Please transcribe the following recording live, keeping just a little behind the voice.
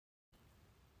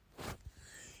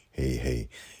Hey,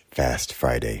 Fast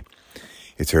Friday.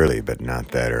 It's early, but not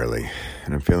that early.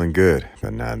 And I'm feeling good,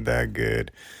 but not that good.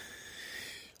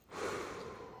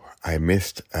 I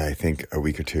missed, I think, a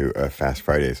week or two of Fast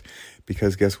Fridays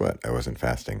because guess what? I wasn't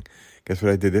fasting. Guess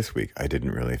what I did this week? I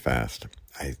didn't really fast.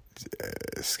 I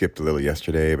skipped a little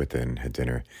yesterday, but then had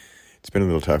dinner. It's been a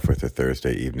little tough with the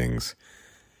Thursday evenings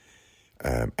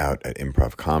out at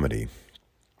Improv Comedy.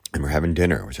 And we're having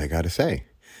dinner, which I got to say,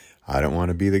 I don't want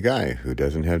to be the guy who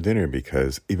doesn't have dinner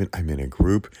because even I'm in a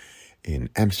group in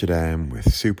Amsterdam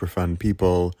with super fun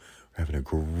people. We're having a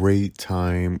great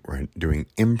time. We're doing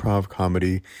improv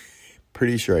comedy.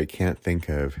 Pretty sure I can't think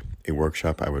of a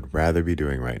workshop I would rather be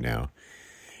doing right now.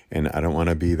 And I don't want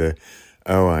to be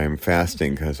I'm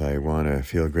fasting because I want to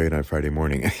feel great on Friday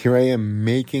morning. And here I am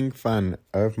making fun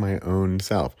of my own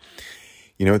self.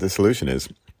 You know what the solution is?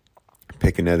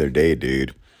 Pick another day,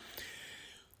 dude.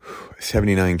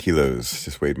 79 kilos,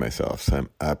 just weighed myself. So I'm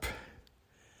up,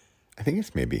 I think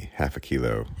it's maybe half a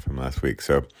kilo from last week.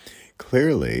 So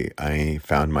clearly I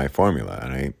found my formula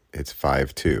and it's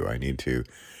 5-2. I need to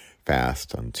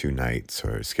fast on 2 nights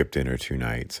or skip dinner 2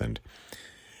 nights. And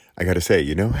I got to say,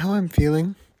 you know how I'm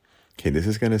feeling? Okay, this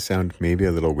is going to sound maybe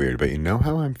a little weird, but you know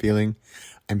how I'm feeling?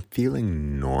 I'm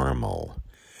feeling normal,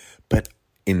 but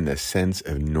in the sense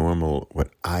of normal,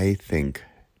 what I think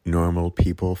normal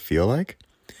people feel like.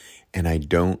 And I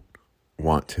don't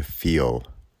want to feel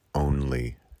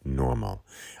only normal.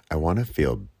 I want to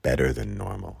feel better than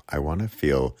normal. I want to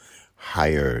feel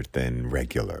higher than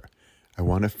regular. I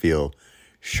want to feel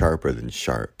sharper than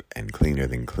sharp and cleaner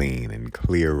than clean and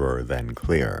clearer than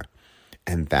clear.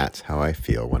 And that's how I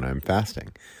feel when I'm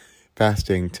fasting.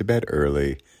 Fasting to bed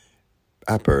early,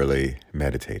 up early,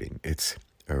 meditating. It's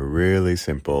a really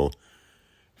simple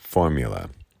formula.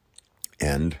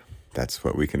 And that's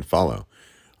what we can follow.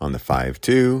 On the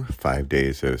 5-2, 5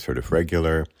 days of sort of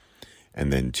regular,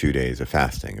 and then 2 days of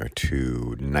fasting, or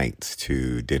 2 nights,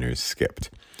 2 dinners skipped.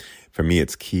 For me,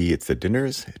 it's key. It's the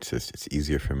dinners. It's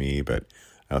easier for me, but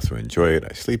I also enjoy it.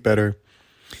 I sleep better.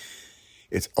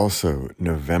 It's also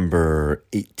November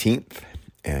 18th,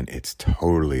 and it's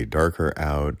totally darker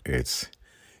out.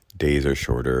 Days are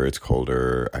shorter. It's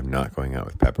colder. I'm not going out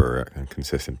with Pepper on a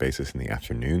consistent basis in the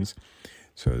afternoons,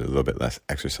 so there's a little bit less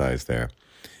exercise there.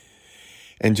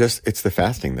 And it's the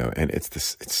fasting, though, and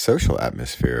it's social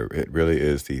atmosphere. It really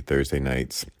is the Thursday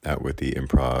nights out with the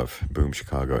Boom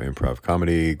Chicago Improv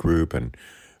Comedy group, and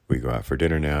we go out for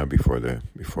dinner now before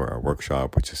our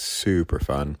workshop, which is super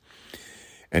fun,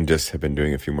 and just have been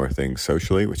doing a few more things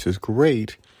socially, which is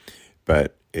great,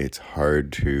 but it's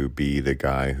hard to be the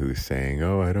guy who's saying,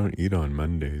 I don't eat on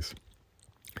Mondays.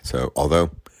 So,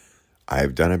 although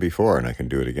I've done it before and I can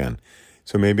do it again.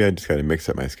 So maybe I just got to mix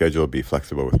up my schedule, be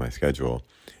flexible with my schedule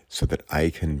so that I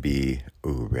can be,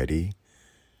 ready?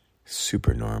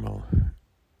 Super normal,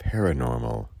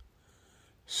 paranormal,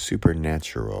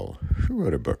 supernatural. Who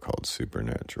wrote a book called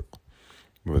Supernatural?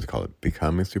 What was it called?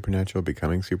 Becoming Supernatural?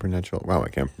 Wow, I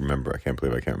can't remember. I can't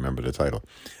believe I can't remember the title.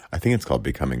 I think it's called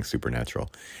Becoming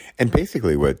Supernatural. And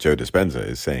basically what Joe Dispenza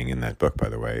is saying in that book, by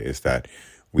the way, is that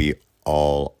we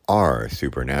all are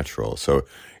supernatural. So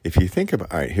if you think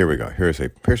about, all right, here we go. Here's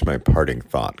my parting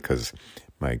thought, because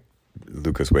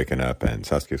Luca's waking up and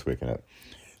Saskia's waking up.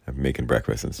 I'm making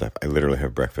breakfast and stuff. I literally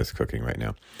have breakfast cooking right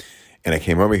now. And I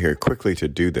came over here quickly to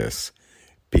do this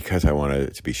because I wanted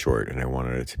it to be short and I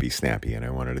wanted it to be snappy and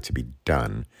I wanted it to be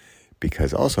done,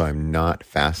 because also I'm not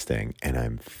fasting and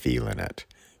I'm feeling it.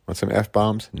 Want some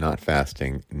F-bombs? Not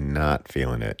fasting, not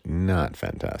feeling it, not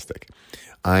fantastic.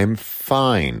 I'm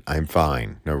fine.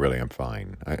 No, really, I'm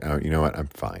fine. You know what? I'm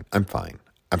fine.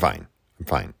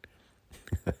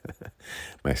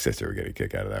 My sister would get a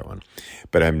kick out of that one.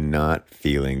 But I'm not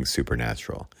feeling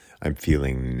supernatural. I'm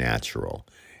feeling natural.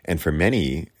 And for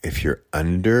many, if you're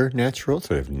under natural,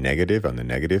 sort of negative on the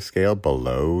negative scale,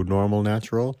 below normal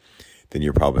natural, then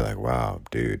you're probably like, wow,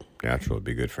 dude, natural would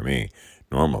be good for me.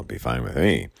 Normal would be fine with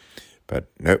me.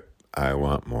 But nope, I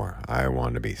want more. I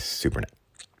want to be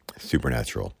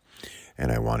supernatural.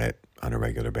 And I want it on a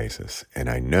regular basis. And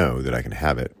I know that I can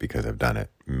have it because I've done it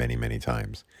many, many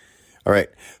times. All right,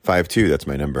 5-2, that's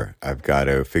my number. I've got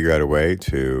to figure out a way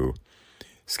to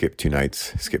skip 2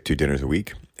 nights, skip 2 dinners a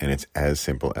week. And it's as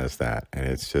simple as that. And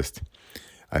it's just,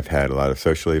 I've had a lot of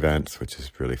social events, which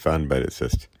is really fun, but it's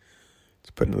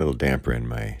putting a little damper in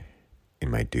my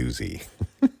doozy.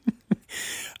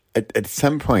 At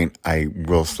some point, I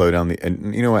will slow down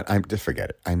and you know what? Just forget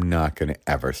it. I'm not going to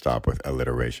ever stop with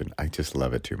alliteration. I just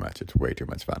love it too much. It's way too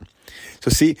much fun. So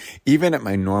see, even at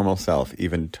my normal self,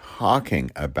 even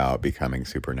talking about becoming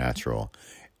supernatural,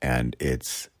 and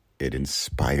it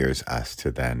inspires us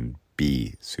to then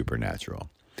be supernatural.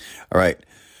 All right.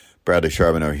 Bradley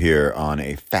Charbonneau here on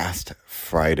a Fast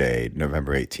Friday,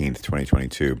 November 18th,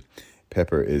 2022.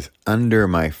 Pepper is under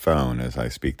my phone as I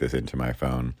speak this into my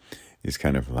phone. He's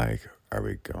kind of like, are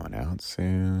we going out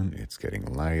soon? It's getting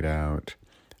light out.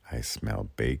 I smell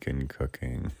bacon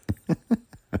cooking.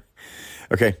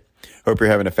 Okay. Hope you're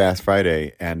having a Fast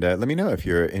Friday, and let me know if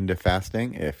you're into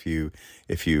fasting. If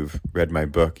you've read my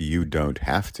book, You Don't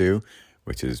Have To,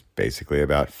 which is basically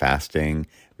about fasting,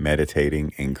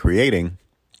 meditating, and creating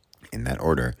in that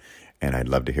order. And I'd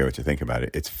love to hear what you think about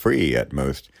it. It's free at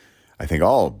most, I think,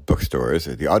 all bookstores.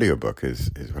 The audiobook is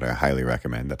what I highly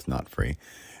recommend. That's not free.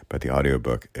 But the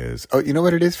audiobook is, oh, you know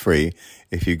what? It is free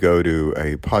if you go to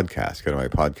a podcast, go to my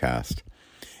podcast.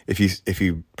 If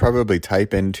you probably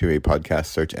type into a podcast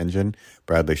search engine,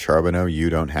 Bradley Charbonneau, You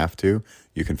Don't Have To,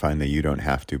 you can find the You Don't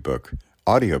Have To book,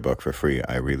 audiobook for free.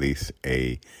 I release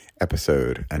an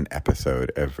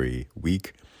episode every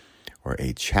week, or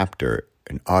a chapter,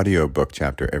 an audiobook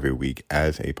chapter every week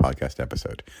as a podcast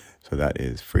episode. So that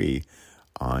is free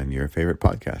on your favorite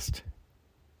podcast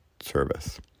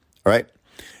service. All right.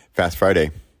 Fast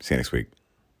Friday. See you next week.